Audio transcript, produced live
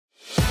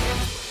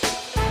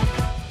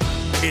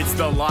It's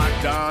the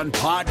Locked On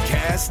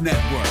Podcast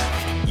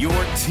Network, your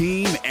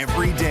team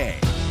every day.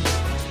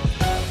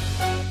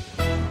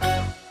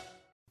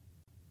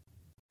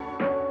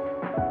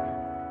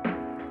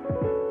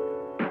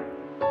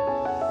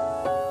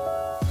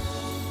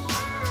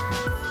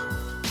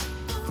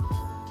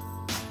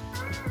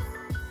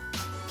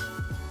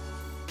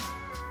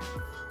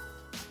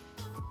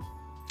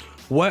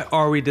 What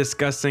are we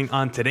discussing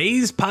on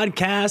today's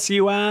podcast,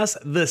 you ask?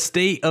 The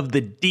state of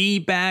the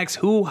D-backs,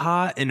 who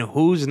hot and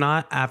who's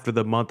not after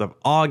the month of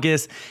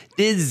August.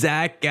 Did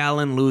Zach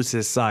Gallen lose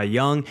his Cy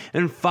Young?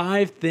 And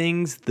 5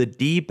 things the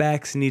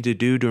D-backs need to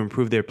do to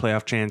improve their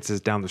playoff chances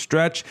down the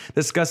stretch.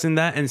 Discussing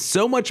that and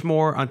so much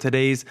more on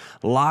today's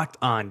Locked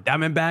On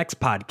Diamondbacks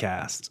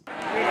podcast.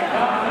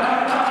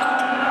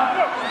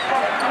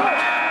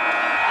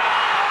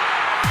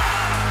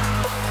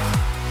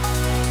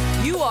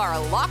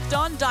 Locked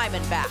On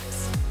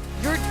Diamondbacks,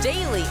 your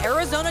daily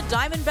Arizona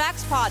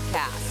Diamondbacks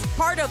podcast,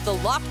 part of the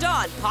Locked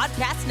On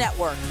Podcast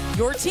Network,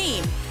 your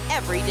team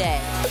every day.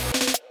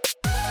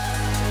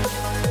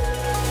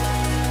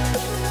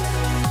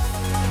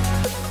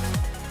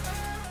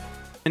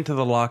 Into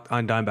the Locked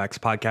On Diamondbacks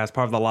podcast,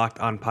 part of the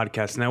Locked On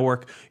Podcast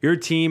Network, your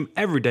team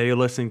every day. You're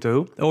listening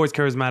to the always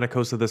charismatic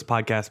host of this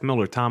podcast,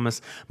 Miller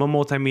Thomas. I'm a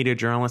multimedia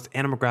journalist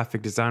and I'm a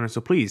graphic designer,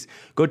 so please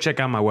go check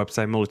out my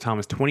website,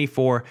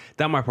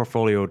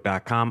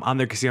 millerthomas24.myportfolio.com. On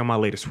there you can see all my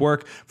latest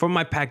work, from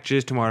my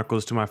packages to my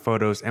articles to my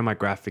photos and my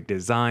graphic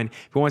design.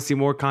 If you want to see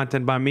more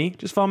content by me,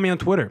 just follow me on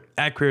Twitter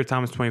at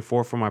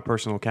CareerThomas24 for my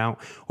personal account,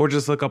 or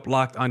just look up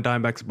Locked On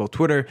Diamondbacks both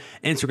Twitter,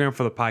 Instagram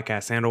for the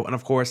podcast handle. And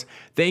of course,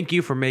 thank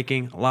you for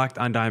making Locked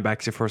On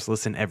Diamondbacks your first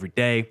listen every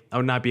day. I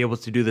would not be able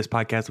to do this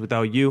podcast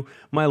without you,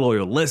 my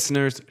loyal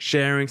listeners,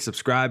 sharing,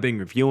 subscribing,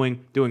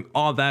 reviewing, doing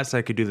all that so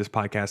I could do this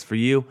podcast for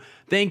you.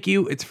 Thank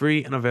you. It's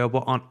free and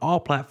available on all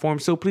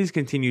platforms, so please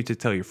continue to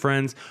tell your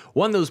friends.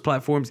 One of those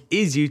platforms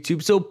is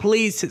YouTube, so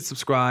please hit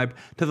subscribe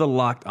to the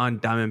Locked On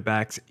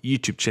Diamondbacks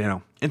YouTube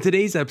channel. And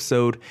today's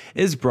episode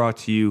is brought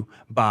to you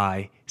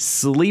by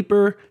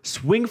Sleeper.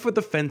 Swing for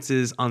the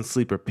fences on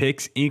Sleeper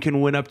picks, and you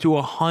can win up to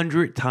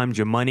 100 times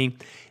your money.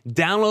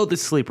 Download the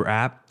Sleeper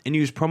app and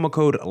use promo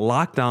code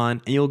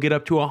LOCKEDON, and you'll get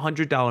up to a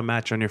 $100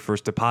 match on your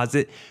first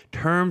deposit.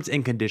 Terms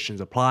and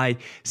conditions apply.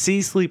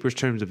 See Sleeper's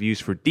terms of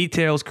use for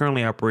details.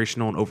 Currently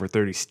operational in over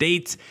 30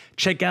 states.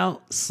 Check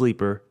out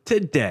Sleeper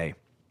today.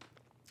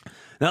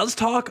 Now let's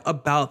talk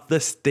about the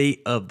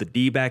state of the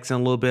D-backs and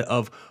a little bit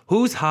of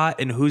who's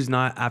hot and who's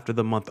not after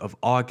the month of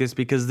August,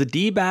 because the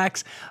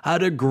D-backs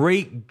had a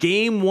great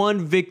Game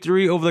 1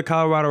 victory over the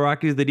Colorado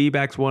Rockies. The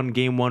D-backs won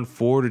Game 1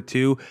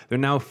 4-2. They're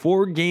now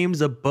 4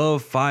 games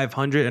above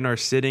 500 and are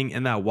sitting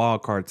in that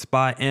wild card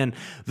spot. And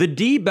the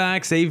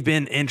D-backs, they've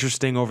been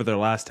interesting over their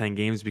last 10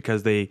 games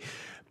because they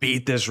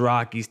beat this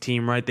Rockies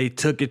team, right? They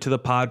took it to the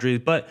Padres,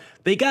 but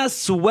they got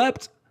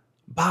swept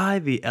by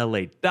the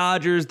LA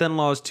Dodgers, then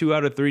lost 2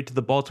 out of 3 to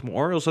the Baltimore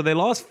Orioles. So they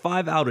lost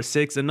 5 out of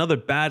 6. Another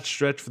bad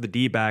stretch for the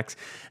D-backs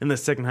in the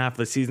second half of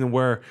the season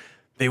where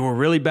they were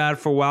really bad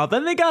for a while.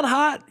 Then they got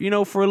hot,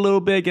 for a little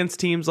bit against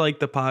teams like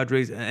the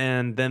Padres,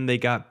 and then they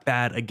got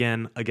bad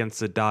again against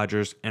the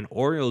Dodgers and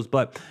Orioles.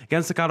 But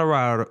against the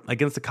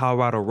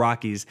Colorado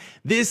Rockies,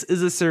 this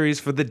is a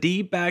series for the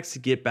D-backs to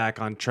get back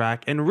on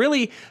track and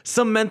really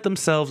cement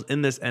themselves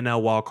in this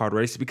NL wildcard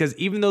race. Because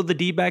even though the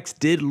D-backs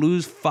did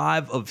lose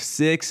 5 of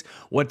 6,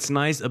 what's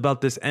nice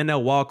about this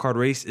NL wildcard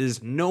race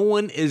is no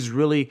one is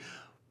really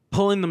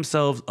pulling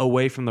themselves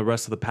away from the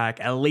rest of the pack,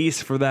 at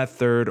least for that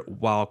third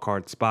wild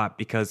card spot,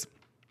 because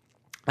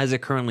as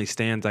it currently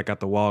stands, I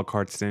got the wild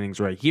card standings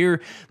right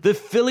here. The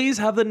Phillies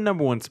have the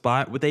number 1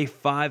 spot with a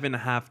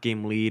 5.5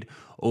 game lead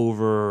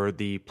over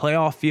the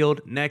playoff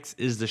field. Next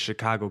is the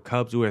Chicago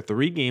Cubs, who are a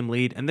 3-game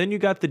lead. And then you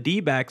got the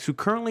D-backs, who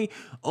currently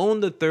own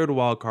the third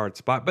wild card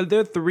spot, but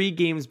they're 3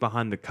 games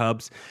behind the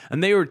Cubs.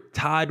 And they were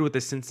tied with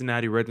the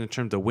Cincinnati Reds in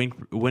terms of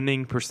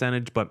winning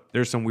percentage, but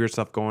there's some weird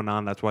stuff going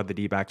on. That's why the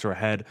D-backs are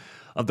ahead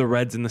of the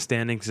Reds in the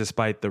standings,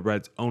 despite the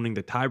Reds owning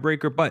the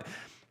tiebreaker. But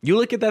you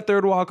look at that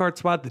third wildcard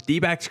spot, the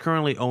D-backs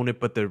currently own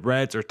it, but the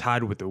Reds are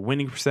tied with the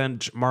winning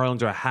percentage.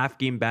 Marlins are a half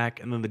game back,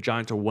 and then the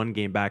Giants are 1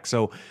 game back.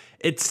 So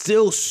it's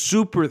still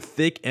super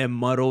thick and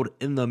muddled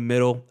in the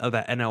middle of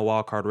that NL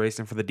wildcard race.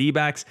 And for the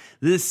D-backs,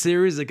 this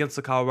series against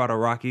the Colorado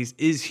Rockies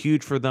is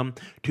huge for them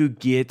to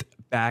get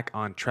back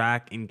on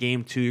track. In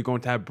Game 2, you're going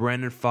to have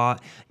Brandon Pfaadt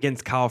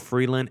against Kyle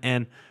Freeland.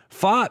 And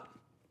Pfaadt,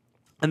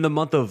 in the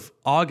month of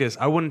August,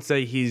 I wouldn't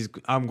say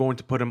I'm going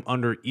to put him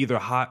under either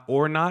hot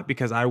or not,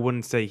 because I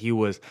wouldn't say he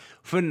was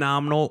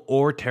phenomenal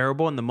or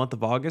terrible in the month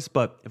of August.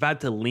 But if I had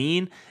to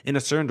lean in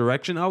a certain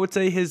direction, I would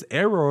say his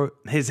arrow,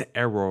 why did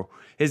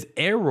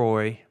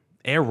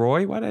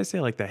I say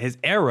it like that? His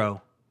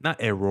arrow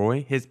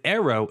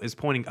is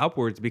pointing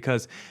upwards,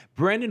 because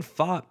Brandon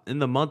Pfaadt in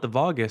the month of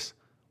August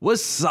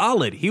was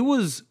solid. He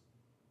was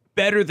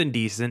better than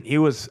decent. He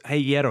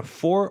had a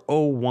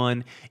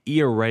 4.01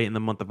 ERA in the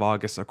month of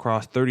August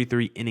across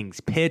 33 innings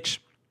pitched.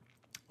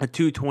 a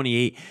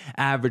 228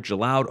 average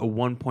allowed, a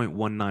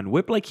 1.19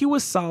 whip. Like, he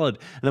was solid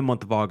in the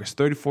month of August.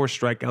 34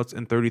 strikeouts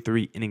and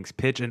 33 innings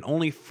pitched, and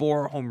only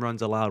 4 home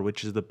runs allowed,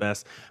 which is the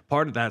best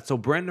part of that. So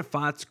Brandon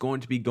Pfaadt's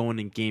going to be going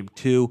in game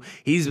 2.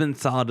 He's been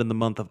solid in the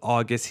month of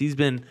August. He's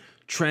been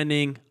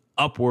trending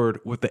upward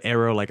with the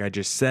arrow, like I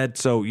just said.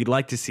 So you'd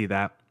like to see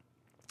that.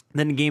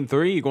 Then in game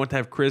 3, you're going to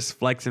have Chris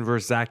Flexen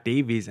versus Zach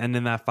Davies. And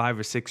in that 5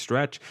 or 6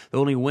 stretch, the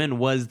only win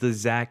was the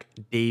Zach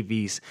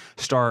Davies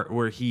start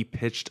where he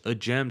pitched a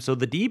gem. So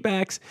the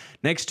D-backs,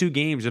 next 2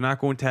 games, are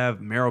not going to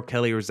have Merrill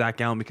Kelly or Zach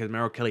Gallen because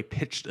Merrill Kelly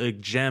pitched a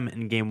gem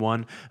in game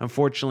 1.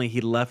 Unfortunately, he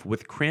left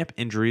with cramp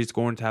injuries,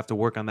 going to have to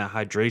work on that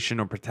hydration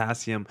or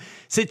potassium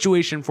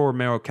situation for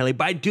Merrill Kelly.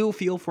 But I do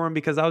feel for him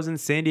because I was in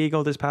San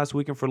Diego this past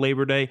weekend for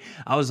Labor Day.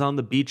 I was on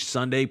the beach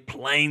Sunday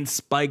playing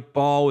spike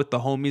ball with the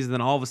homies, and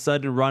then all of a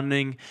sudden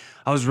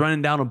I was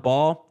running down a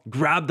ball,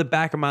 grabbed the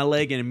back of my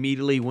leg, and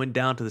immediately went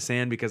down to the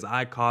sand because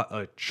I caught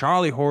a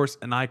Charlie horse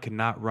and I could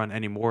not run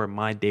anymore and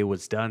my day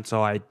was done.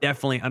 So I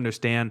definitely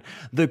understand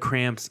the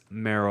cramps,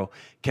 Merrill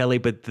Kelly.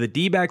 But the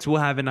D-backs will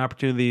have an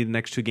opportunity in the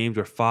next 2 games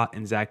with Pfaadt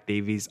and Zach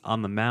Davies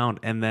on the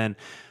mound. And then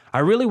I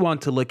really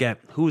want to look at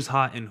who's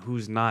hot and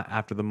who's not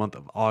after the month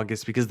of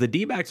August because the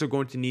D-backs are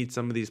going to need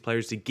some of these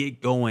players to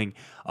get going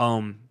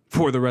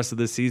for the rest of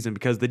the season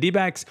because the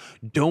D-backs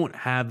don't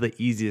have the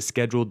easiest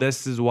schedule.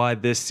 This is why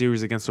this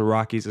series against the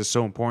Rockies is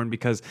so important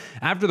because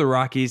after the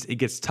Rockies, it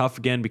gets tough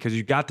again because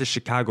you got the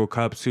Chicago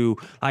Cubs who,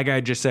 like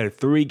I just said,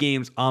 3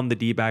 games on the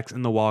D-backs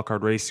in the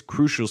wildcard race,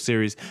 crucial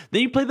series.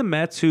 Then you play the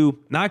Mets who,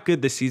 not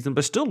good this season,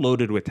 but still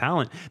loaded with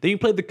talent. Then you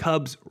play the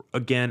Cubs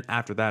again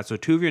after that. So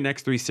 2 of your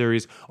next 3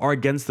 series are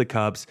against the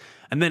Cubs.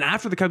 And then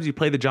after the Cubs, you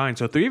play the Giants.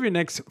 So 3 of your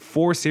next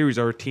 4 series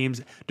are teams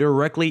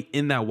directly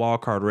in that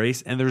wild card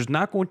race. And there's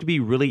not going to be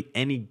really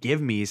any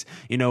give-me's,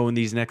 in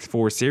these next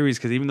 4 series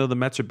because even though the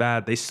Mets are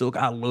bad, they still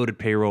got loaded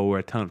payroll with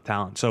a ton of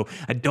talent. So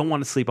I don't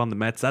want to sleep on the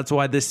Mets. That's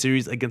why this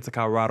series against the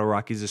Colorado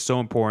Rockies is so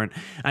important.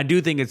 I do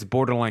think it's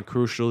borderline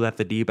crucial that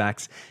the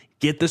D-backs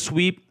get the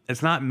sweep.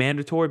 It's not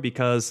mandatory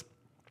because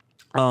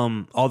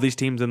all these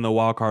teams in the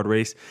wild card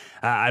race,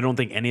 I don't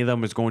think any of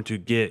them is going to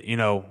get,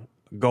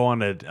 go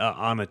on a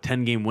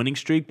 10-game winning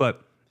streak,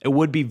 but it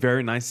would be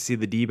very nice to see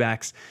the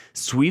D-backs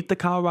sweep the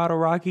Colorado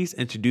Rockies,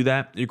 and to do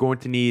that, you're going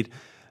to need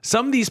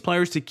some of these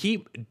players to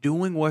keep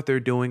doing what they're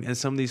doing and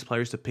some of these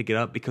players to pick it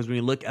up because when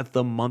you look at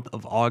the month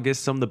of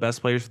August, some of the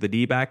best players for the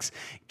D-backs,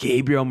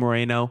 Gabriel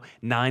Moreno,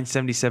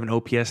 977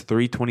 OPS,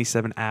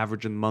 327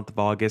 average in the month of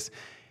August.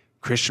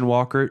 Christian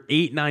Walker,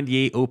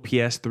 898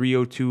 OPS,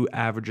 302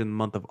 average in the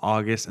month of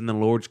August. And then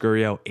Lourdes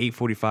Gurriel,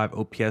 845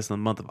 OPS in the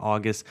month of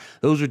August.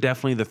 Those are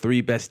definitely the 3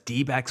 best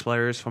D-backs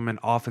players from an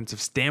offensive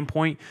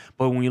standpoint.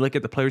 But when you look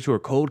at the players who are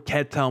cold,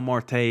 Ketel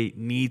Marte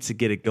needs to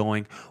get it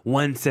going.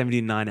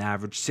 179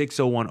 average,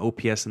 601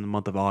 OPS in the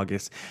month of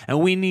August.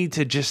 And we need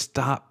to just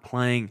stop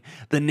playing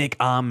the Nick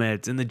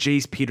Ahmeds and the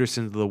Jace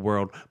Petersons of the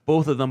world.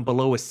 Both of them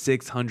below a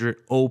 600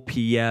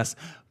 OPS.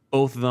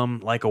 Both of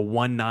them like a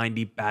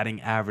 190 batting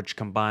average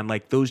combined.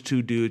 Like those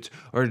 2 dudes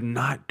are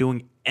not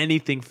doing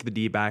anything for the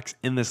D-backs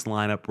in this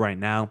lineup right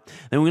now.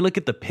 Then we look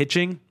at the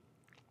pitching.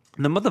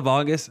 In the month of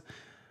August,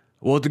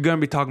 well, we're going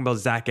to be talking about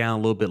Zach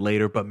Gallen a little bit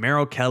later, but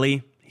Merrill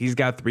Kelly, he's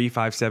got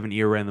 3.57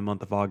 ERA in the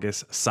month of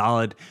August.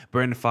 Solid.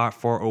 Brandon Pfaadt,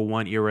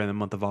 4.01 ERA in the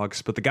month of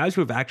August. But the guys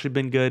who have actually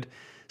been good,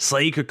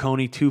 Slade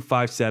Cecconi,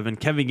 2.57.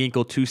 Kevin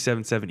Ginkel,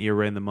 2.77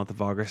 ERA in the month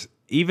of August.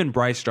 Even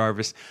Bryce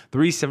Jarvis,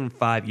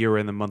 3.75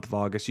 ERA in the month of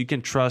August. You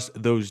can trust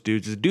those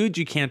dudes. The dudes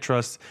you can't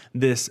trust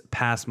this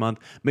past month.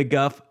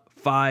 McGuff,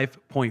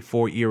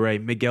 5.4 ERA.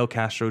 Miguel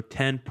Castro,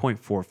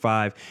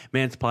 10.45.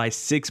 Mantiply,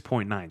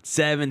 6.97.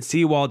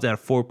 Seawald's at a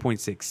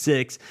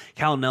 4.66.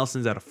 Cal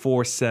Nelson's at a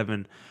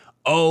 4.7.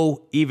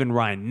 Even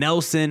Ryan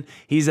Nelson,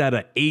 he's at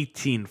an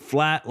 18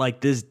 flat.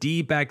 Like this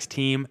D-backs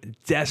team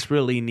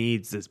desperately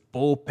needs this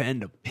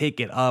bullpen to pick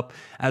it up.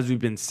 As we've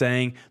been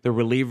saying, the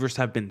relievers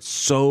have been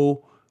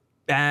so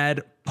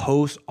bad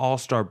post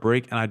All-Star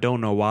break, and I don't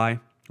know why.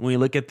 When you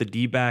look at the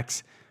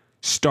D-backs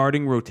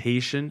starting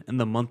rotation in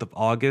the month of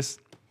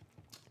August,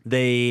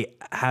 they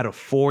had a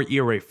 4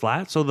 ERA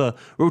flat. So the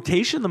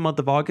rotation in the month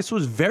of August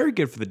was very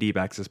good for the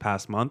D-backs this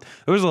past month.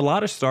 There was a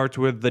lot of starts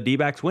where the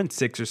D-backs went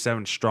 6 or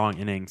 7 strong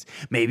innings.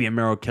 Maybe a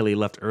Merrill Kelly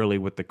left early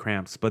with the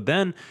cramps. But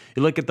then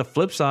you look at the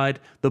flip side,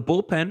 the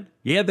bullpen,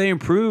 they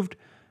improved.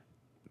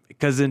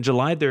 Because in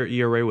July, their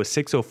ERA was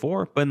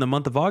 6.04, but in the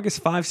month of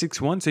August,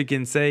 5.61. So you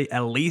can say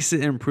at least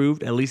it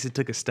improved. At least it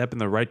took a step in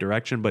the right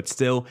direction. But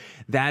still,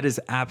 that is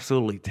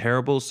absolutely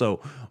terrible. So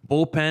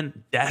bullpen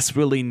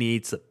desperately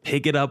needs to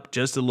pick it up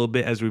just a little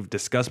bit, as we've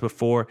discussed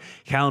before.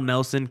 Cal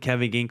Nelson,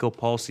 Kevin Ginkel,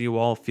 Paul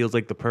Sewald feels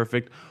like the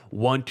perfect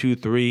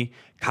 1-2-3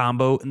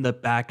 combo in the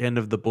back end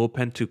of the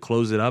bullpen to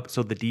close it up.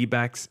 So the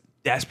D-backs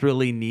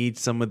desperately need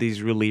some of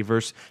these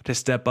relievers to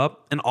step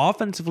up. And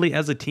offensively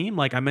as a team,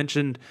 like I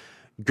mentioned,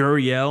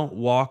 Gurriel,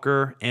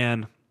 Walker,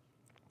 and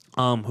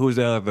who's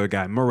the other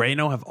guy?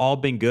 Moreno have all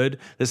been good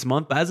this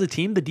month. But as a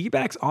team, the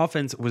D-backs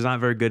offense was not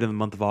very good in the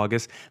month of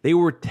August. They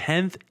were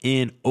 10th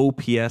in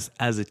OPS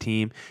as a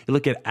team. You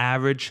look at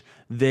average,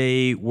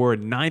 they were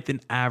 9th in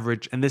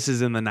average, and this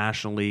is in the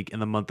National League in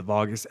the month of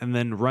August. And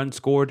then runs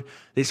scored,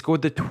 they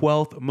scored the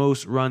 12th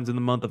most runs in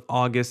the month of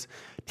August.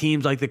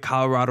 Teams like the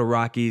Colorado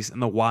Rockies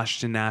and the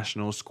Washington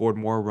Nationals scored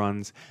more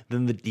runs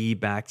than the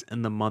D-backs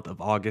in the month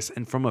of August.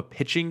 And from a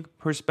pitching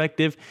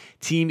perspective,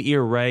 team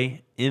ERA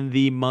in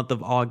the month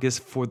of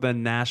August for the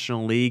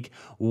National League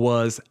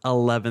was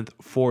 11th,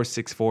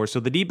 4.64. So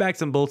the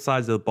D-backs on both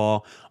sides of the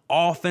ball,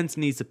 offense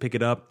needs to pick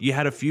it up. You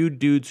had a few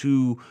dudes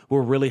who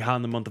were really hot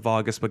in the month of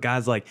August, but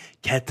guys like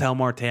Ketel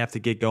Marte have to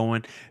get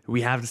going.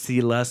 We have to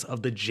see less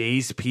of the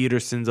Jace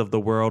Petersons of the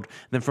world.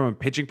 And then from a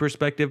pitching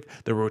perspective,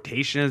 the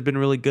rotation has been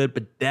really good,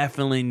 but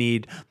definitely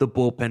need the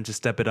bullpen to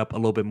step it up a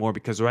little bit more,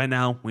 because right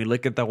now, when we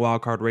look at the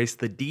wild card race,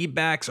 the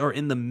D-backs are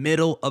in the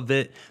middle of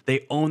it.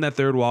 They own that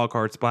third wild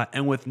card spot,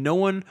 and with no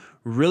one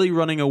really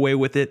running away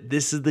with it,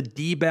 this is the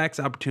D-backs'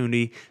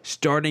 opportunity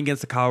starting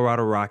against the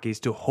Colorado Rockies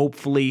to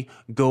hopefully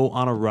go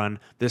on a run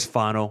this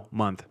final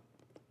month.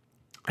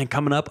 And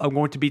coming up, I'm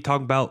going to be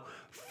talking about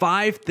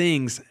 5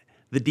 things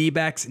the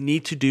D-backs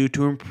need to do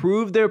to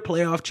improve their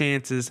playoff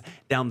chances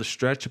down the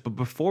stretch. But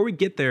before we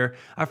get there,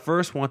 I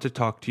first want to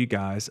talk to you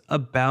guys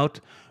about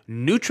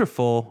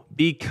Nutrafol,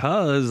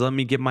 because let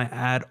me get my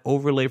ad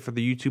overlay for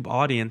the YouTube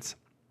audience.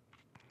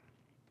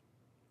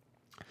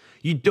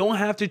 You don't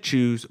have to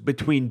choose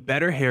between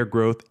better hair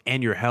growth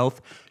and your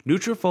health.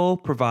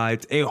 Nutrafol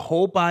provides a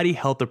whole body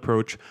health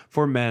approach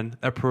for men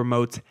that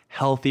promotes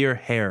healthier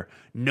hair.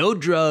 No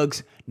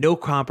drugs, no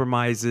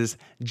compromises,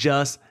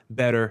 just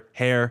better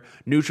hair.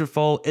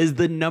 Nutrafol is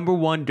the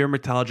 #1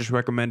 dermatologist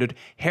recommended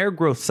hair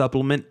growth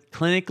supplement,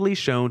 clinically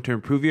shown to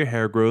improve your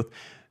hair growth,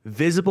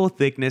 visible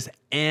thickness,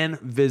 and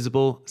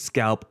visible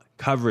scalp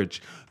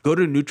coverage. Go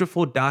to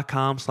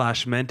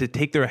Nutrafol.com/men to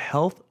take their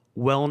health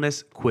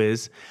wellness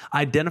quiz,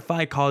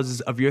 identify causes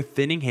of your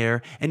thinning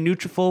hair, and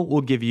Nutrafol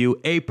will give you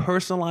a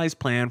personalized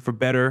plan for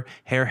better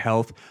hair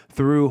health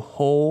through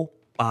whole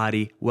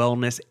body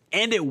wellness.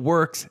 And it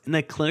works. In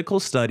a clinical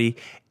study,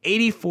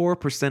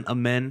 84% of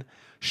men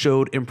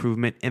showed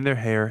improvement in their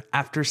hair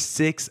after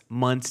 6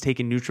 months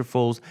taking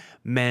Nutrafol's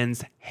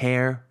men's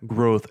hair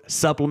growth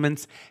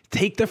supplements.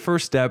 Take the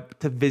first step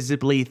to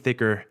visibly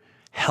thicker,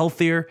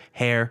 healthier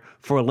hair.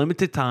 For a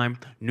limited time,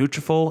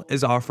 Nutrafol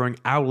is offering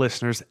our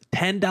listeners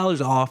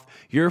 $10 off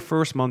your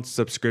first month's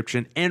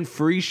subscription and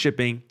free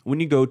shipping when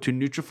you go to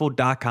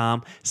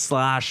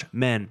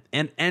Nutrafol.com/men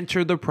and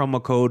enter the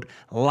promo code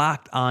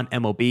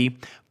LOCKEDONMLB.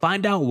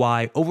 Find out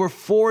why over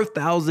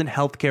 4,000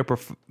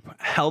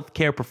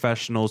 healthcare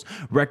professionals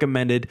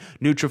recommended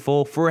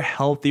Nutrafol for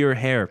healthier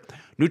hair.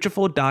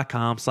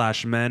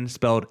 Nutrafol.com/men,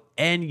 spelled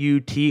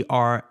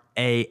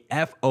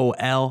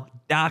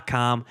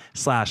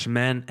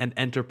Nutrafol.com/men, and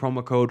enter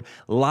promo code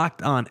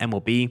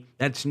LOCKEDONMLB.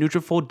 That's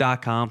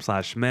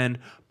Nutrafol.com/men,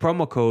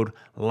 promo code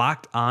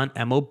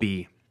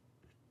LOCKEDONMLB.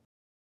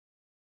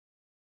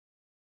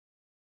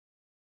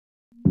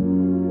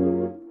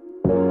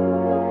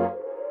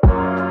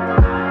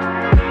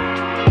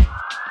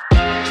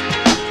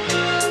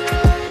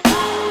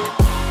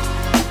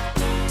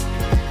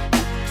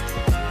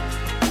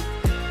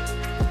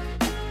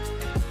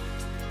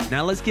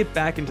 Now let's get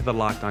back into the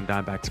Locked On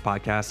Diamondbacks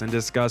podcast and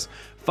discuss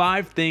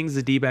 5 things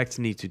the D-backs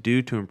need to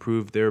do to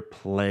improve their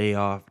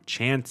playoff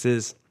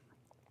chances.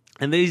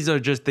 And these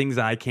are just things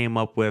that I came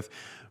up with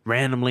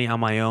randomly on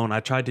my own. I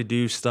tried to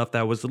do stuff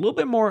that was a little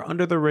bit more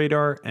under the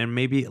radar and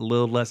maybe a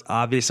little less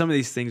obvious. Some of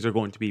these things are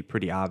going to be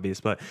pretty obvious,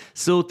 but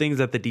still things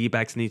that the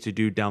D-backs need to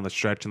do down the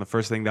stretch. And the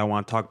first thing that I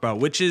want to talk about,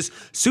 which is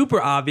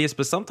super obvious,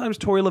 but sometimes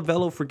Torey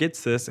Lovullo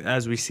forgets this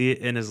as we see it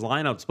in his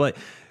lineups, but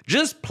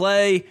just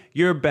play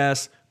your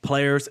best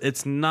players.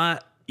 It's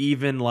not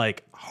even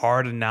like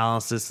hard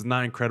analysis. It's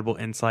not incredible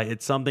insight.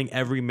 It's something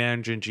every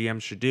manager and GM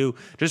should do.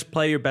 Just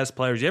play your best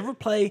players. You ever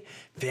play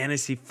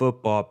fantasy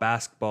football,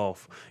 basketball,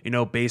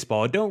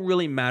 baseball? It don't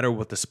really matter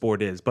what the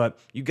sport is, but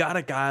you got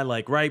a guy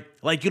like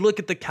you look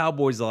at the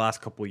Cowboys the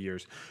last couple of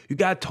years. You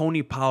got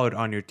Tony Pollard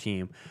on your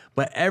team,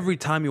 but every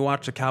time you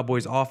watch the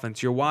Cowboys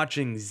offense, you're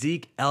watching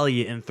Zeke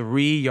Elliott in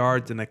 3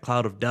 yards in a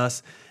cloud of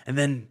dust, and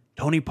then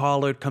Tony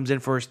Pollard comes in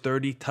for his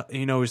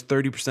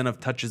 30% of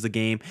touches a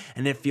game,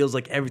 and it feels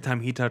like every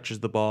time he touches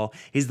the ball,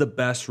 he's the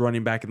best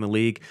running back in the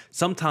league.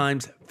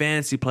 Sometimes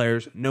fantasy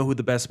players know who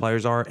the best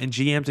players are, and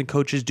GMs and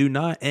coaches do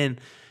not. And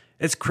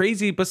it's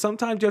crazy, but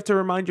sometimes you have to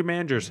remind your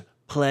managers,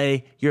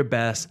 play your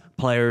best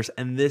players.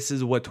 And this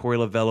is what Torey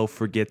Lovullo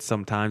forgets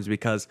sometimes,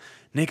 because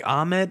Nick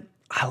Ahmed,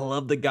 I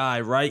love the guy,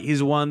 right?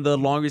 He's one of the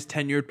longest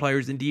tenured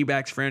players in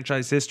D-backs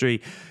franchise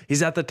history.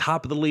 He's at the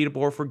top of the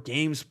leaderboard for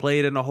games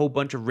played and a whole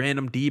bunch of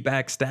random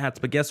D-back stats.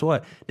 But guess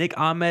what? Nick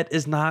Ahmed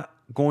is not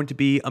going to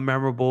be a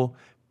memorable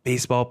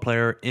baseball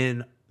player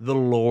in the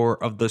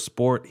lore of the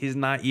sport. He's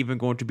not even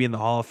going to be in the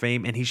Hall of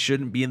Fame, and he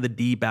shouldn't be in the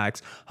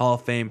D-backs Hall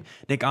of Fame.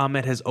 Nick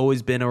Ahmed has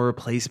always been a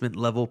replacement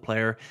level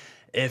player,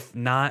 if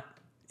not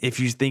if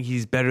you think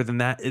he's better than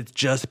that, it's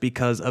just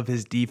because of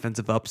his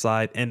defensive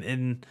upside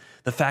and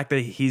the fact that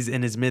he's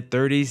in his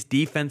mid-30s.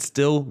 Defense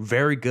still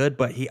very good,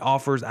 but he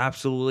offers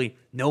absolutely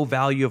no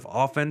value of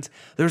offense.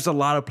 There's a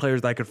lot of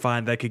players that I could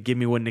find that could give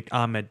me what Nick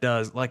Ahmed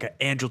does, like a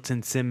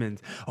Andrelton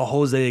Simmons, a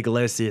Jose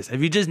Iglesias.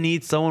 If you just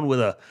need someone with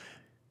a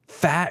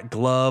fat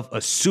glove,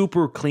 a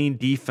super clean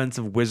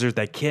defensive wizard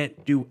that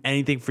can't do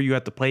anything for you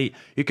at the plate,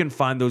 you can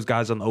find those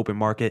guys on the open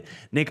market.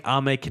 Nick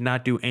Ahmed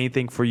cannot do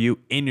anything for you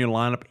in your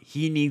lineup.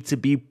 He needs to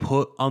be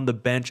put on the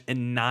bench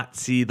and not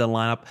see the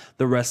lineup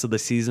the rest of the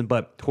season.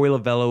 But Torey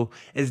Lovullo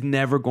is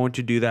never going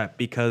to do that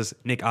because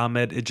Nick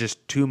Ahmed is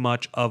just too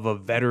much of a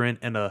veteran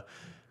and a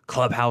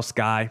clubhouse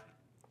guy.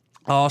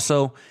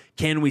 Also,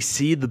 can we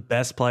see the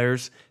best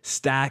players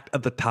stacked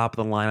at the top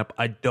of the lineup?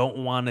 I don't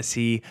want to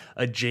see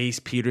a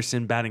Jace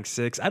Peterson batting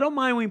 6. I don't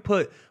mind when we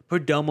put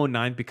Perdomo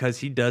 9th because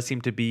he does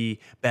seem to be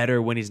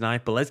better when he's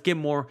 9th, but let's get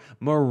more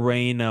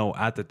Moreno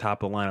at the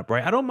top of the lineup,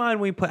 right? I don't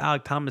mind when we put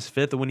Alec Thomas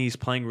 5th when he's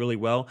playing really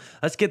well.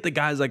 Let's get the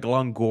guys like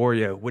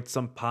Longoria with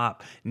some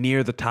pop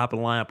near the top of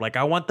the lineup. Like,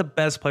 I want the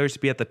best players to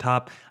be at the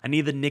top. I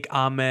need the Nick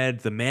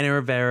Ahmed, the Manny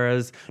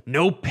Riveras,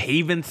 no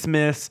Pavin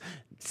Smiths,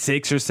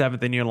 6th or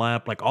 7th in your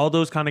lineup. Like, all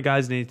those kind of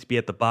guys need to be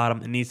at the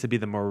bottom. It needs to be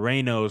the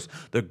Morenos,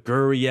 the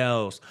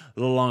Gurriels,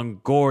 the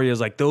Longorias.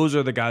 Like, those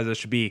are the guys that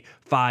should be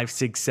 5,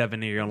 6,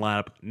 7 in your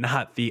lineup,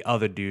 not the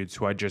other dudes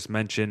who I just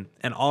mentioned.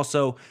 And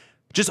also,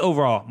 just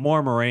overall,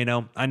 more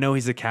Moreno. I know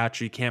he's a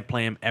catcher. You can't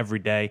play him every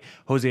day.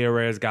 Jose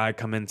Herrera's guy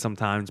come in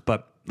sometimes,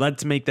 but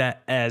let's make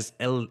that as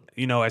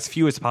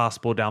few as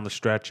possible down the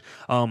stretch.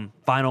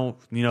 Final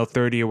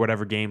 30 or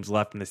whatever games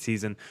left in the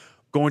season.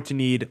 Going to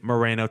need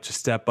Moreno to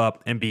step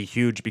up and be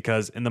huge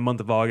because in the month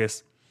of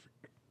August,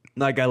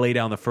 like I laid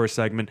out in the first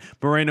segment,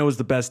 Moreno was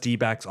the best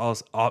D-backs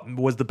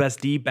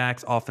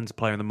offensive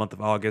player in the month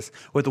of August.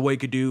 With the way he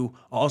could do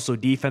also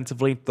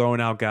defensively, throwing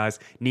out guys,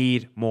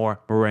 need more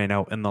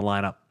Moreno in the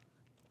lineup.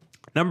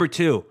 Number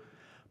 2,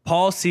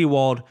 Paul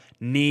Sewald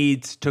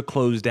needs to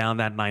close down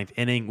that 9th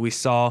inning. We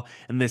saw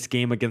in this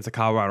game against the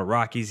Colorado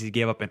Rockies, he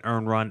gave up an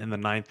earned run in the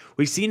 9th.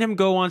 We've seen him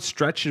go on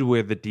stretches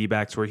with the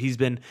D-backs where he's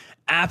been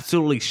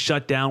absolutely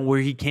shut down, where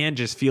he can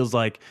just feels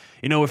like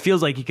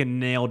he can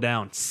nail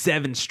down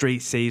 7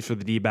 straight saves for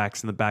the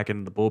D-backs in the back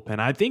end of the bullpen.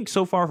 I think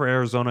so far for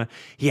Arizona,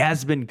 he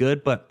has been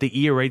good, but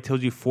the ERA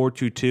tells you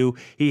 4.22.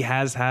 He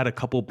has had a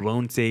couple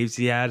blown saves.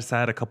 He has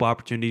had a couple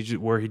opportunities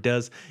where he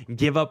does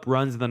give up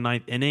runs in the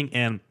 9th inning.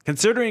 And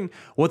considering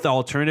what the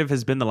alternative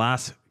has been the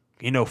last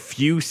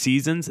few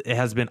seasons, it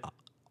has been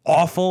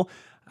awful.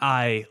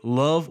 I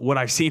love what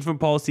I've seen from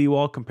Paul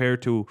Sewald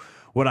compared to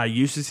what I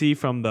used to see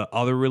from the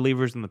other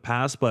relievers in the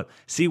past, but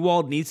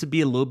Sewald needs to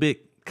be a little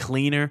bit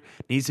cleaner,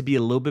 needs to be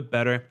a little bit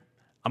better.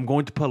 I'm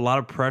going to put a lot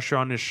of pressure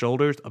on his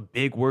shoulders, a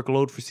big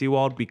workload for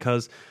Sewald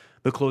because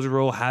the closer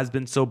role has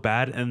been so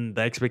bad and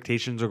the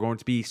expectations are going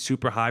to be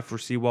super high for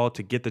Sewald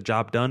to get the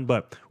job done,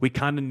 but we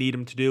kind of need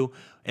him to do.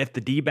 If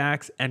the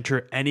D-backs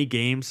enter any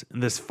games in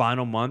this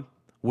final month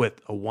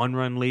with a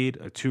 1-run lead,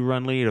 a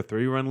 2-run lead, a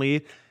 3-run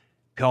lead,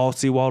 Paul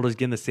Sewald is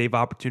getting the save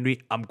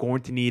opportunity. I'm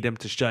going to need him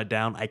to shut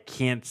down. I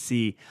can't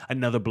see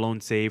another blown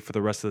save for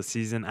the rest of the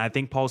season. I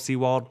think Paul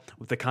Sewald,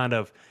 with the kind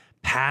of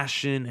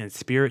passion and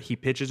spirit he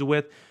pitches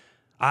with,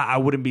 I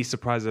wouldn't be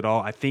surprised at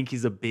all. I think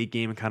he's a big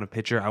game kind of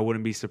pitcher. I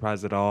wouldn't be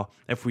surprised at all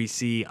if we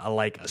see a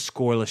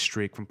scoreless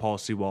streak from Paul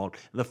Sewald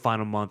in the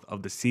final month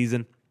of the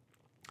season.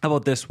 How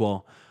about this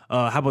one?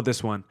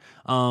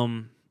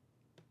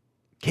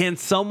 Can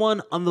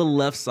someone on the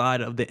left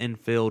side of the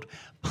infield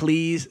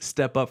please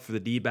step up for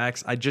the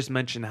D-backs? I just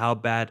mentioned how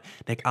bad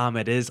Nick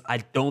Ahmed is. I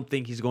don't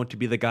think he's going to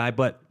be the guy,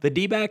 but the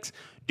D-backs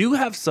do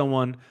have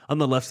someone on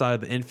the left side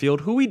of the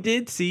infield who we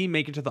did see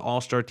make it to the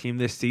All-Star team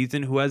this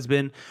season, who has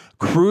been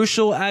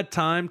crucial at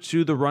times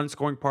to the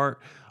run-scoring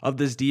part of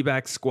this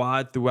D-back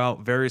squad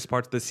throughout various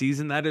parts of the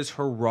season. That is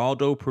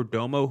Geraldo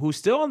Perdomo, who's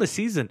still on the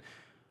season.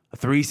 A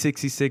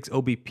 366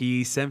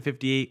 OBP,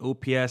 758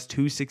 OPS,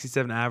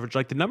 267 average.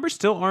 Like, the numbers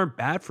still aren't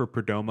bad for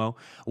Perdomo.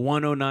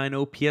 109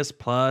 OPS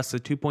plus, a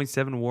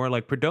 2.7 WAR.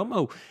 Like,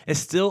 Perdomo is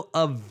still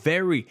a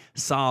very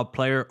solid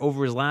player.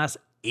 Over his last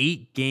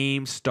 8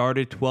 games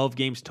started, 12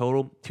 games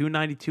total,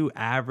 292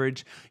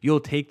 average. You'll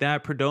take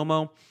that.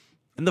 Perdomo,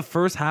 in the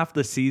first half of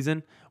the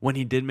season, when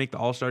he did make the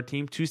All-Star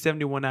team,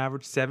 271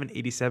 average,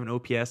 787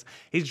 OPS.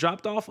 He's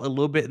dropped off a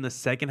little bit in the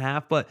second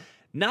half, but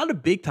not a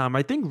big time.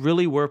 I think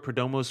really where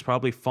Perdomo's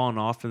probably fallen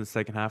off in the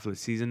second half of the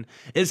season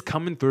is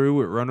coming through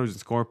with runners in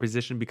scoring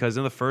position, because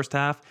in the first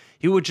half,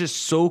 he was just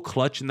so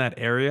clutch in that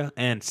area,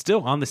 and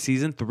still on the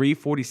season,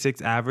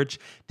 346 average,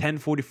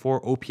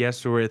 1044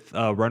 OPS with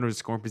runners in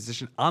scoring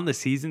position on the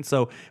season.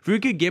 So if we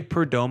could get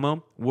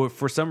Perdomo,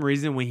 for some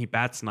reason when he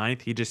bats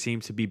 9th, he just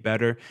seems to be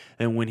better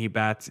than when he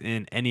bats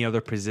in any other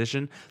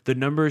position. The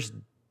numbers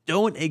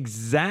don't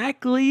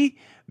exactly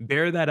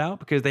bear that out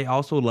because they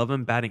also love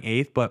him batting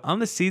 8th. But on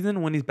the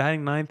season, when he's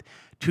batting 9th,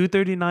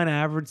 239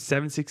 average,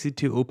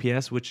 762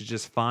 OPS, which is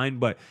just fine.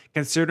 But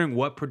considering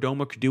what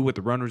Perdomo could do with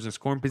the runners in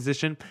scoring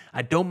position,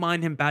 I don't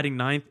mind him batting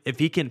 9th. If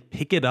he can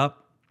pick it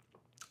up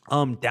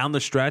down the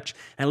stretch,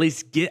 at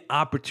least get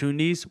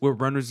opportunities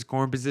with runners in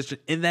scoring position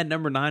in that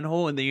number 9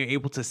 hole, and then you're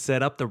able to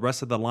set up the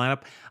rest of the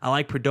lineup. I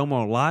like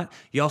Perdomo a lot.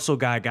 You also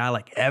got a guy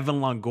like Evan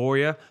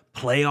Longoria,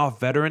 playoff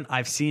veteran.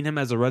 I've seen him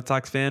as a Red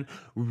Sox fan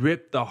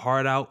rip the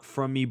heart out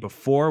from me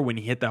before when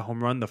he hit that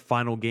home run the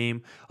final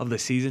game of the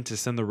season to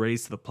send the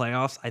Rays to the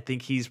playoffs. I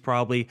think he's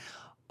probably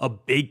a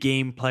big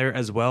game player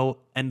as well.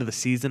 End of the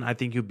season, I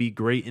think he'll be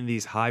great in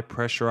these high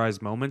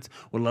pressurized moments.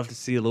 Would love to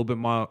see a little bit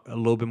more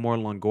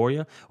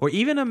Longoria or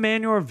even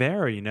Emmanuel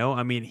Rivera.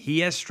 I mean,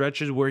 he has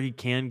stretches where he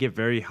can get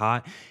very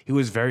hot. He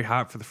was very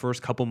hot for the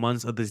first couple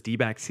months of this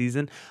D-back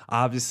season.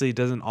 Obviously, it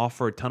doesn't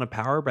offer a ton of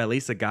power, but at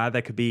least a guy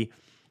that could be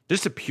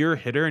just a pure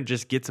hitter and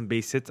just get some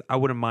base hits. I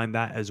wouldn't mind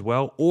that as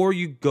well. Or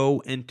you go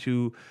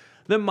into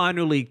the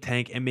minor league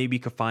tank and maybe you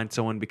could find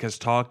someone, because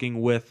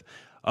talking with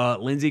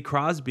Lindsey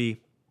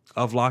Crosby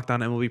of Locked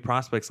On MLB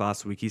Prospects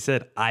last week, he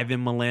said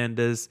Ivan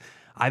Melendez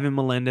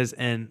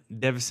and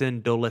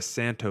Devison Dolis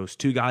Santos,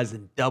 2 guys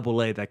in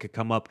Double-A that could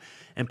come up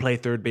and play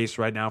third base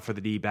right now for the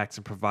D-backs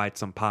and provide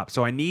some pop.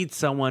 So I need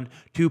someone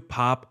to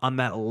pop on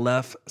that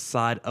left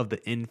side of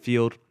the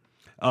infield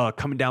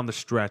coming down the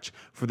stretch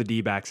for the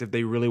D-backs if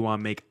they really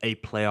want to make a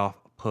playoff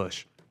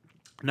push.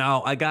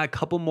 Now, I got a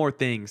couple more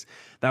things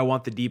that I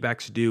want the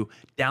D-backs to do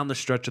down the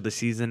stretch of the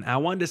season. I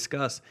want to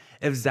discuss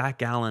if Zach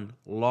Gallen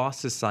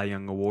lost his Cy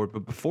Young Award.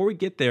 But before we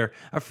get there,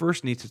 I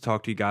first need to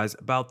talk to you guys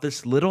about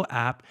this little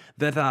app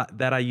that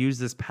I used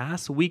this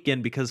past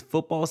weekend, because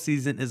football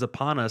season is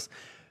upon us.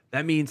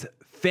 That means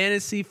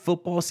fantasy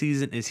football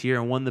season is here,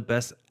 and one of the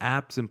best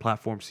apps and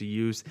platforms to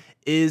use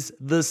is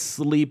the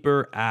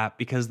Sleeper app,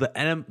 because the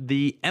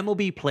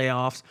MLB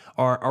playoffs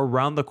are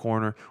around the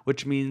corner,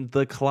 which means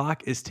the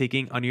clock is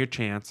ticking on your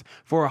chance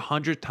for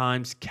 100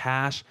 times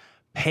cash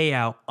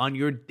payout on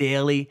your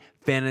daily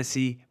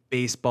fantasy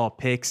baseball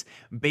picks.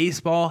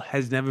 Baseball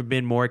has never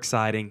been more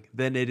exciting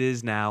than it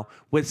is now,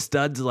 with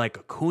studs like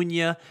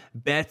Acuna,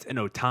 Betts, and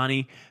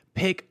Ohtani.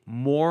 Pick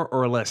more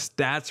or less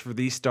stats for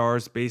these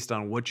stars based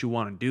on what you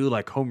want to do,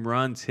 like home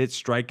runs, hits,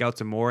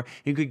 strikeouts, and more.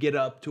 You could get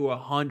up to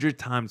 100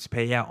 times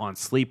payout on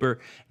Sleeper.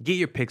 Get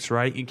your picks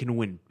right. You can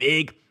win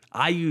big.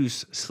 I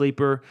use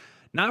Sleeper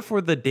not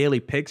for the daily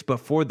picks, but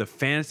for the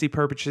fantasy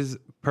purposes,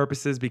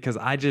 because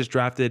I just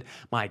drafted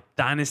my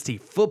Dynasty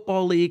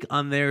Football League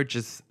on there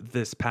just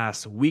this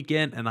past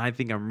weekend, and I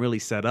think I'm really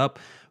set up.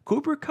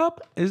 Cooper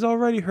Kupp is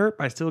already hurt,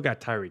 but I still got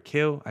Tyreek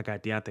Hill. I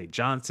got Deontay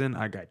Johnson.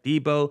 I got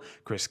Debo,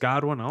 Chris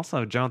Godwin. I also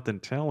have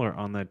Jonathan Taylor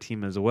on that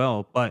team as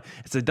well. But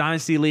it's a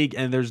dynasty league,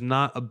 and there's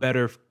not a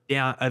better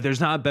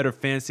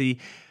fantasy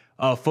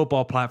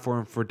football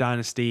platform for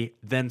dynasty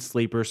than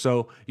Sleeper.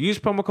 So use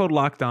promo code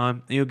LOCKEDON,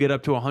 and you'll get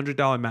up to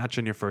 $100 match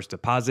on your first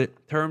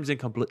deposit. Terms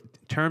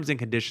and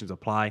conditions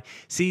apply.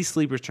 See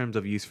Sleeper's terms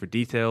of use for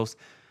details.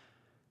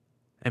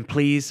 And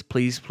please,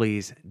 please,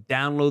 please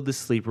download the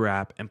Sleeper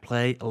app and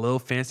play a little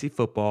fantasy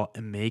football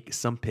and make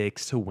some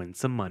picks to win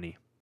some money.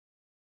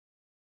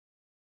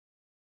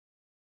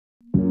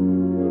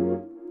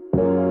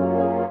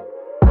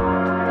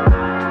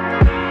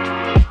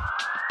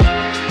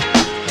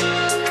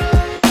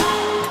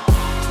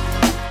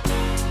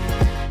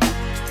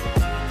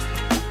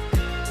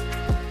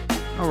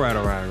 All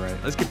right.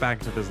 Let's get back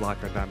into this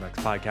Locked On Diamondbacks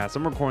podcast.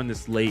 I'm recording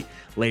this late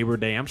Labor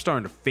Day. I'm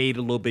starting to fade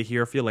a little bit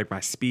here. I feel like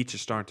my speech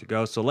is starting to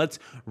go. So let's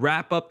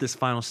wrap up this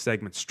final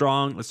segment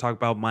strong. Let's talk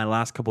about my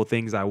last couple of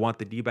things I want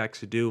the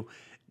D-backs to do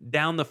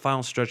down the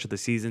final stretch of the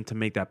season to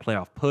make that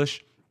playoff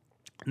push.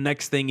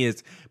 Next thing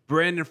is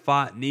Brandon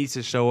Pfaadt needs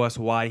to show us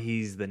why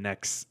he's the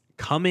next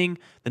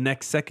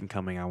second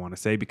coming, I want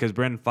to say, because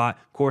Brandon Pfaadt,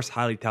 of course,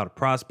 highly touted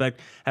prospect,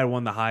 had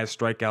one of the highest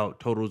strikeout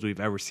totals we've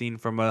ever seen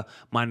from a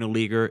minor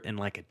leaguer in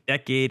like a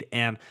decade.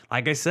 And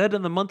like I said,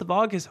 in the month of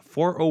August,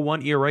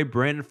 4.01 ERA,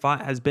 Brandon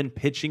Pfaadt has been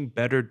pitching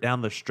better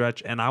down the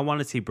stretch. And I want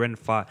to see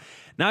Brandon Pfaadt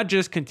not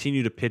just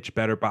continue to pitch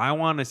better, but I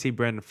want to see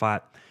Brandon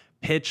Pfaadt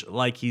pitch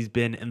like he's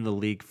been in the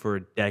league for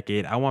a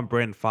decade. I want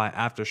Brandon Pfaadt,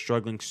 after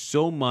struggling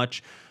so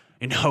much,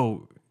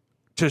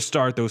 to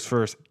start those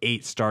first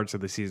 8 starts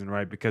of the season,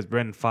 right? Because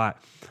Brandon Pfaadt,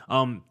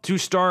 to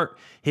start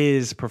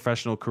his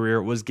professional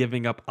career, was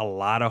giving up a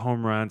lot of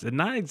home runs and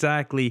not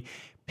exactly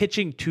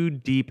pitching too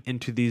deep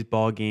into these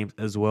ball games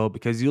as well,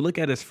 because you look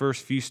at his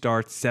first few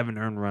starts, 7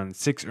 earned runs,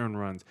 6 earned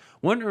runs,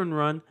 1 earned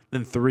run,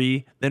 then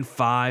 3, then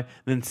 5,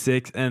 then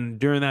 6, and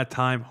during that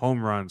time,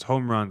 home runs.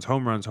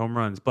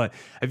 But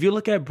if you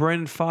look at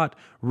Brandon Pfaadt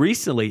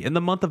recently, in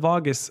the month of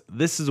August,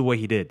 this is what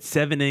he did.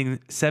 7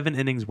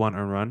 innings, 1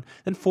 earned run,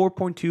 then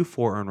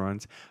 4.24 earned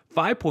runs,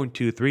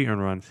 5.23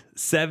 earned runs,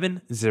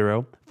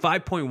 7-0,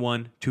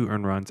 5.1 2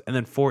 earned runs, and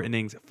then 4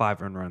 innings,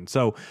 5 earned runs.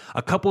 So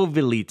a couple of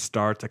elite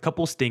starts, a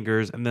couple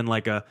stinkers, and then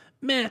like a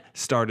meh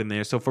start in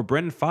there. So for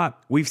Brandon Pfaadt,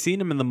 we've seen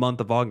him in the month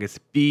of August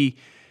be,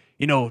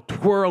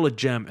 twirl a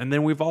gem. And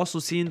then we've also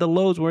seen the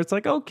lows where it's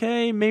like,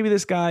 okay, maybe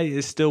this guy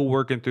is still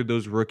working through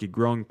those rookie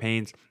growing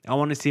pains. I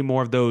want to see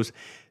more of those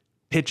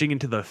pitching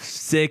into the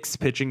 6th,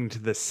 pitching into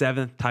the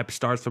 7th type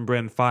starts from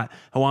Brandon Pfaadt.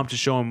 I want him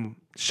to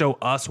show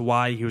us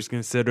why he was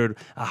considered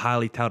a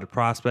highly touted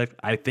prospect.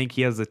 I think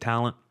he has the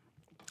talent.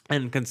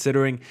 And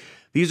considering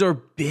these are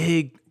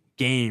big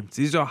games,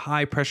 these are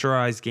high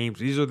pressurized games,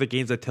 these are the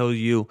games that tell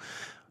you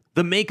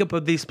the makeup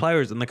of these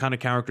players and the kind of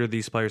character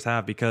these players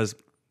have, because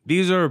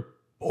these are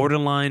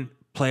borderline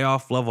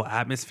playoff level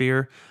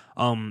atmosphere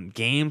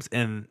games,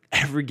 and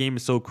every game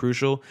is so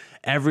crucial.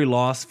 Every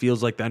loss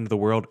feels like the end of the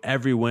world.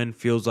 Every win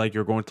feels like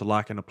you're going to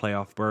lock in a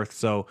playoff berth.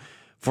 So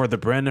for the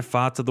Brandon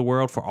Pfaadts of the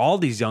world, for all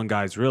these young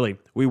guys, really,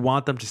 we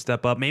want them to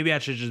step up. Maybe I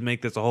should just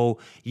make this a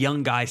whole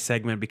young guy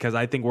segment, because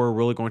I think we're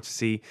really going to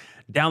see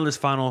down this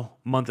final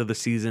month of the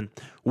season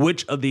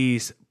which of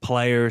these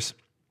players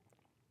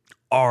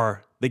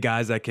are the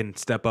guys that can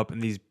step up in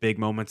these big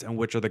moments and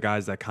which are the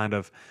guys that kind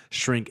of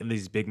shrink in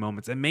these big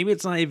moments. And maybe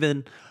it's not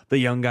even the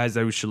young guys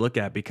that we should look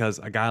at, because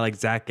a guy like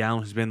Zach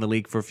Gallen, who's been in the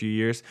league for a few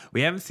years,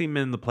 we haven't seen him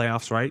in the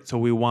playoffs, right? So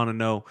we want to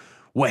know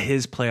what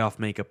his playoff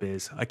makeup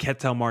is. A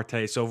Ketel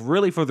Marte. So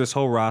really for this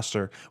whole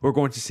roster, we're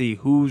going to see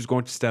who's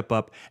going to step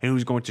up and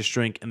who's going to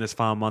shrink in this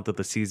final month of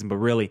the season. But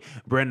really,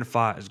 Brandon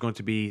Pfaadt is going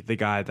to be the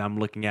guy that I'm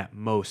looking at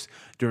most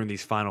during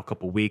these final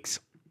couple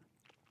weeks.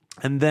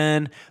 And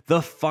then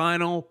the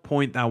final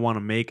point that I want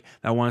to make,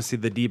 that I want to see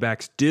the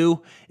D-backs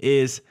do,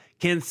 is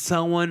can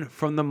someone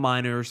from the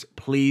minors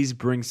please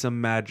bring some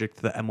magic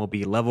to the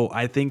MLB level?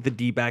 I think the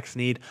D-backs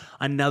need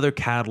another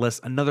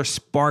catalyst, another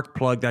spark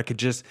plug that could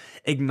just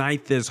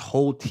ignite this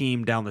whole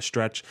team down the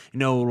stretch. You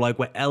know, like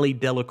what Ellie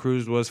De La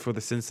Cruz was for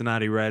the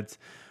Cincinnati Reds,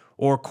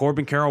 or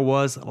Corbin Carroll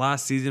was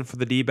last season for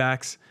the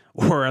D-backs,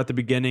 or at the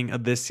beginning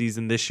of this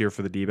season, this year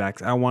for the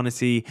D-backs. I want to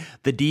see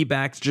the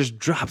D-backs just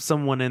drop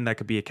someone in that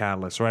could be a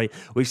catalyst, right?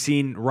 We've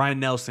seen Ryan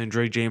Nelson,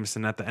 Dre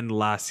Jameson at the end of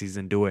last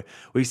season do it.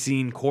 We've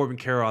seen Corbin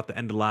Carroll at the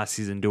end of last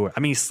season do it.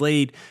 I mean,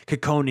 Slade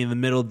Ciccone in the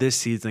middle of this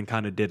season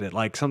kind of did it.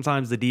 Like,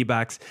 sometimes the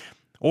D-backs,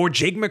 or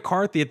Jake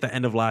McCarthy at the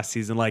end of last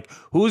season, like,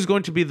 who's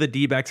going to be the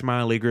D-backs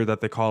minor leaguer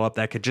that they call up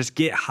that could just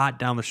get hot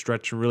down the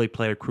stretch and really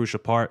play a crucial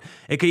part?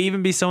 It could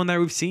even be someone that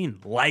we've seen,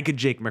 like a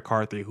Jake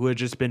McCarthy, who had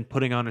just been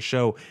putting on a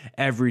show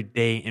every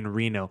day in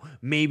Reno.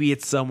 Maybe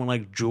it's someone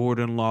like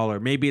Jordan Lawler.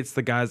 Maybe it's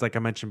the guys like I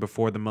mentioned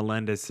before, the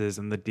Melendezes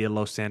and the De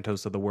Los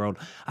Santos of the world.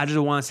 I just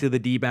want to see the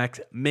D-backs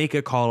make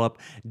a call up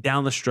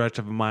down the stretch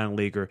of a minor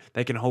leaguer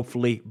that can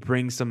hopefully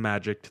bring some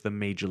magic to the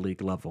major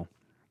league level.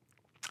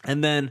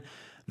 And then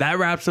that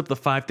wraps up the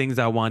 5 things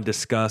I want to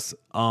discuss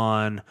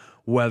on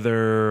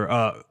whether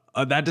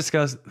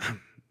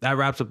that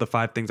wraps up the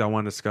 5 things I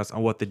want to discuss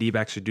on what the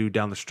D-backs should do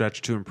down the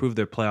stretch to improve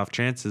their playoff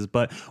chances.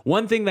 But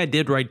one thing that I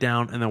did write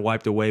down and then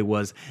wiped away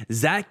was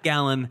Zach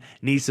Gallen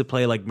needs to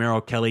play like Merrill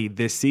Kelly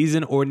this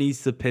season, or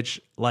needs to pitch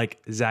like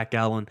Zach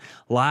Gallen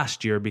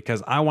last year,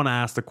 because I want to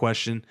ask the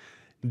question,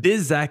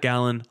 did Zach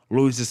Gallen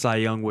lose to Cy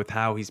Young with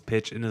how he's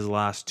pitched in his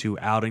last 2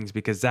 outings?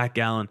 Because Zach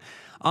Gallen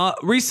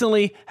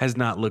recently has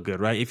not looked good,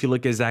 right? If you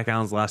look at Zach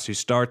Gallen's last 2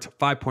 starts,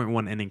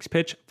 5.1 innings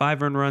pitched,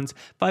 5 earned runs,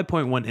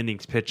 5.1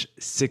 innings pitched,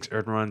 6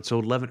 earned runs, so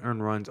 11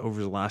 earned runs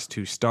over the last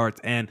 2 starts.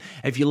 And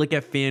if you look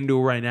at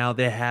FanDuel right now,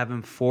 they have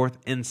him 4th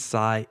in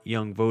Cy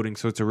Young voting.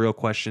 So it's a real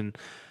question.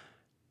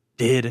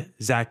 Did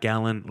Zach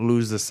Gallen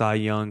lose the Cy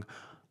Young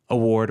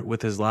award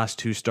with his last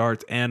 2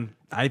 starts? And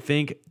I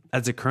think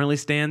as it currently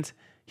stands,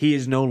 he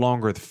is no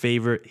longer the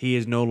favorite. He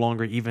is no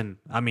longer even,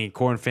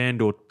 according to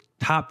FanDuel,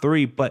 top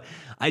 3, but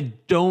I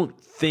don't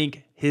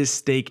think his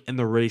stake in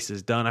the race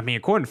is done.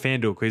 According to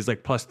FanDuel, he's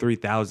like plus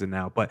 3,000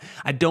 now, but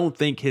I don't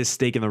think his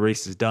stake in the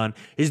race is done.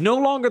 He's no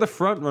longer the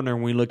front runner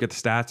when we look at the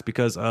stats,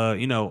 because,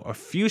 a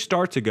few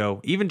starts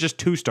ago, even just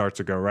 2 starts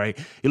ago, right?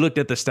 You looked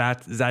at the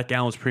stats, Zach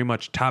Gallen's pretty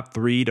much top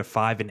 3 to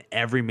 5 in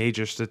every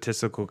major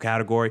statistical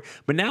category,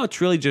 but now it's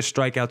really just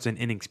strikeouts and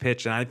innings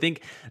pitched. And I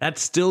think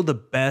that's still the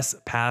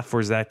best path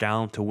for Zach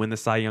Gallen to win the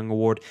Cy Young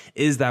Award,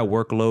 is that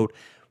workload.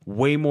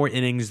 Way more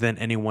innings than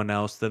anyone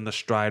else, than the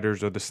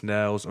Striders or the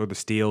Snells or the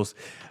Steels.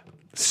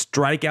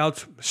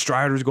 Strikeouts,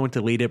 Strider's going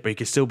to lead it, but he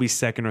can still be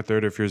 2nd or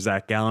 3rd if you're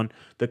Zach Gallen.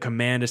 The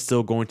command is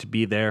still going to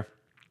be there.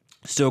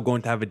 Still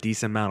going to have a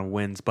decent amount of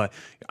wins, but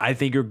I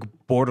think you're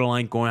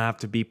borderline going to have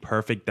to be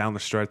perfect down the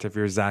stretch if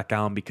you're Zach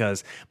Gallen,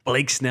 because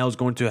Blake Snell's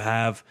going to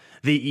have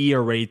the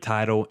ERA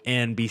title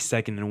and be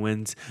 2nd in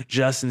wins.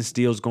 Justin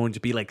Steele's going to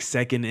be like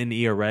 2nd in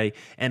ERA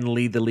and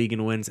lead the league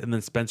in wins, and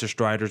then Spencer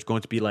Strider's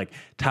going to be like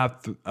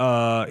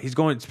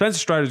Spencer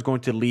Strider's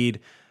going to lead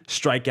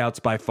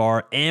strikeouts by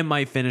far and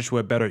might finish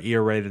with a better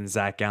ERA than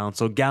Zach Gallen.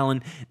 So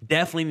Gallen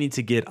definitely needs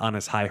to get on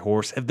his high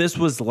horse. If this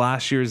was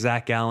last year's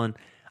Zach Gallen,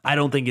 I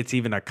don't think it's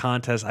even a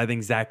contest. I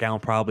think Zach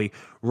Gallen probably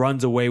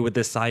runs away with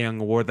the Cy Young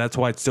Award. That's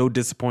why it's so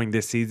disappointing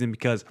this season,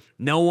 because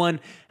no one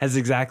has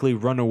exactly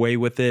run away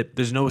with it.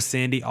 There's no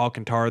Sandy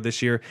Alcantara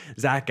this year.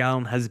 Zach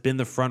Gallen has been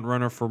the front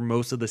runner for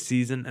most of the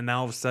season, and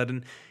now all of a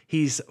sudden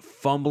he's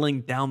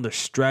fumbling down the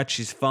stretch.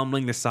 He's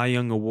fumbling the Cy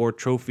Young Award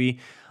trophy.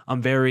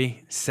 I'm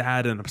very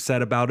sad and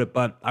upset about it,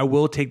 but I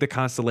will take the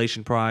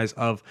consolation prize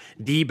of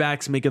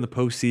D-backs making the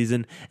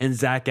postseason and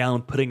Zach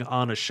Gallen putting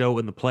on a show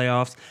in the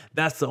playoffs.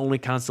 That's the only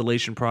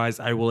consolation prize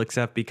I will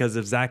accept, because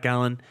if Zach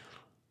Gallen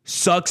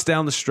sucks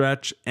down the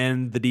stretch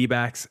and the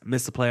D-backs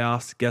miss the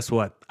playoffs, guess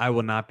what? I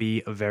will not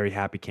be a very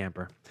happy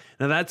camper.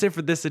 Now that's it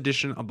for this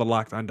edition of the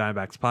Locked On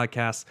Diamondbacks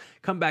podcast.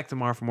 Come back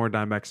tomorrow for more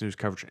Diamondbacks news,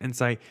 coverage, and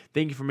insight.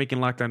 Thank you for making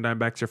Locked On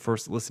Diamondbacks your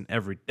first listen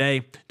every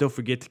day. Don't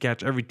forget to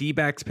catch every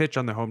D-backs pitch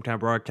on their hometown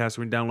broadcast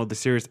when you download the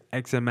Sirius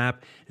XM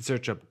app and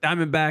search up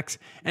Diamondbacks.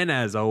 And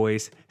as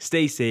always,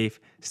 stay safe,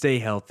 stay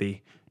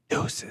healthy.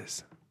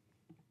 Deuces.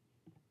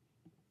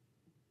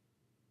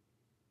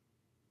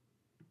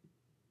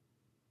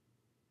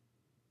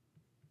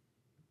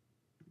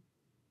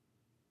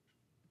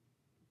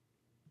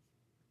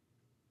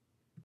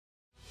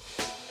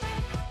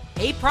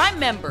 Hey, Prime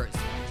members,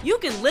 you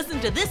can listen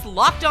to this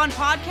Locked On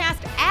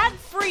podcast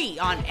ad-free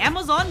on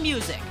Amazon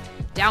Music.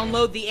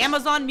 Download the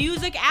Amazon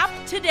Music app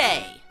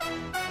today.